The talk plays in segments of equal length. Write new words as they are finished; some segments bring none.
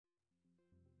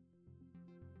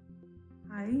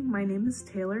my name is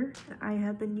Taylor. I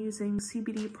have been using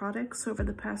CBD products over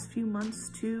the past few months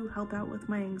to help out with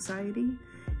my anxiety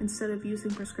instead of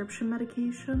using prescription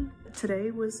medication.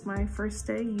 Today was my first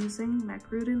day using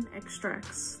MACRuDan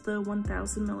extracts, the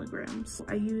 1000 milligrams.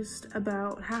 I used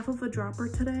about half of a dropper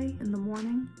today in the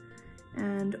morning,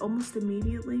 and almost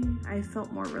immediately I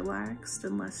felt more relaxed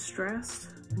and less stressed,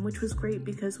 which was great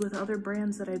because with other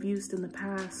brands that I've used in the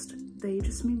past, they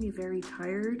just made me very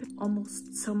tired,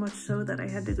 almost so much so that I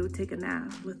had to go take a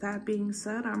nap. With that being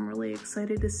said, I'm really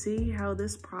excited to see how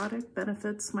this product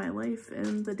benefits my life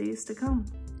in the days to come.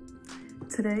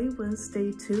 Today was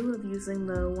day 2 of using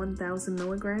the 1000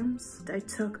 milligrams. I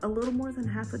took a little more than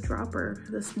half a dropper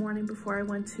this morning before I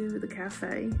went to the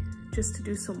cafe just to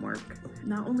do some work.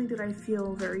 Not only did I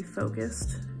feel very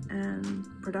focused and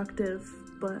productive,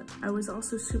 but I was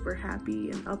also super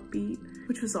happy and upbeat,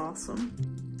 which was awesome.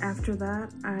 After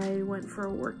that, I went for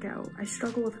a workout. I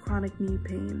struggle with chronic knee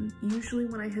pain. Usually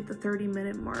when I hit the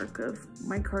 30-minute mark of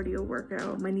my cardio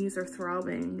workout, my knees are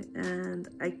throbbing and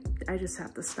I just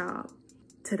have to stop.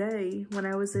 Today, when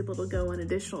I was able to go an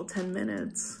additional 10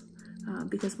 minutes,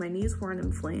 because my knees weren't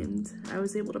inflamed, I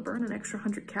was able to burn an extra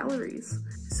 100 calories.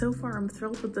 So far, I'm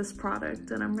thrilled with this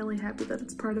product, and I'm really happy that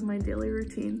it's part of my daily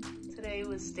routine. Today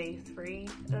was day 3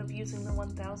 of using the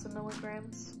 1000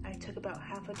 milligrams. I took about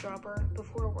half a dropper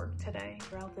before work today.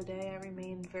 Throughout the day, I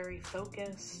remained very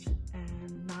focused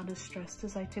and not as stressed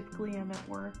as I typically am at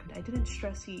work. I didn't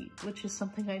stress eat, which is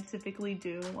something I typically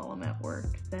do while I'm at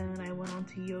work. Then I went on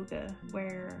to yoga,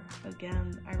 where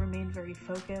again, I remained very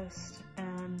focused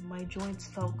and my joints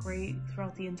felt great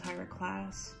throughout the entire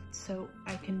class. So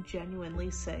I can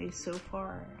genuinely say so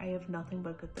far, I have nothing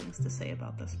but good things to say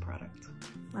about this product.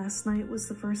 Last night was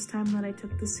the first time that I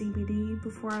took the CBD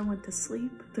before I went to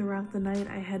sleep. Throughout the night,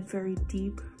 I had very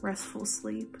deep, restful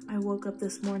sleep. I woke up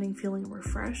this morning feeling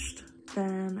refreshed.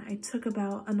 Then I took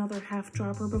about another half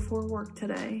dropper before work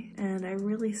today, and I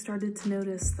really started to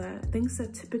notice that things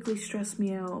that typically stress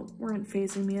me out weren't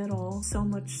fazing me at all, so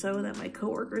much so that my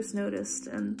coworkers noticed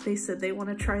and they said they want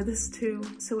to try this too.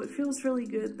 So it feels really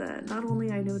good that not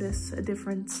only I notice a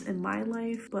difference in my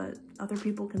life, but other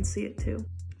people can see it too.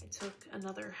 I took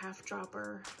another half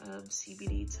dropper of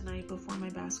CBD tonight before my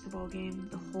basketball game.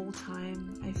 The whole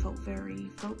time I felt very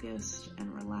focused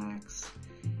and relaxed.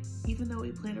 Even though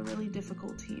we played a really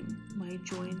difficult team, my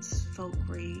joints felt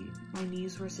great. My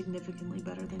knees were significantly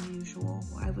better than usual.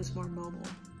 I was more mobile.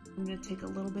 I'm gonna take a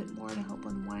little bit more to help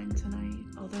unwind tonight.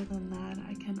 Other than that,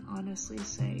 I can honestly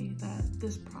say that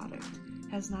this product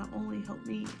has not only helped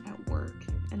me at work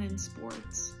and in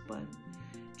sports, but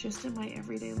just in my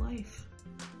everyday life.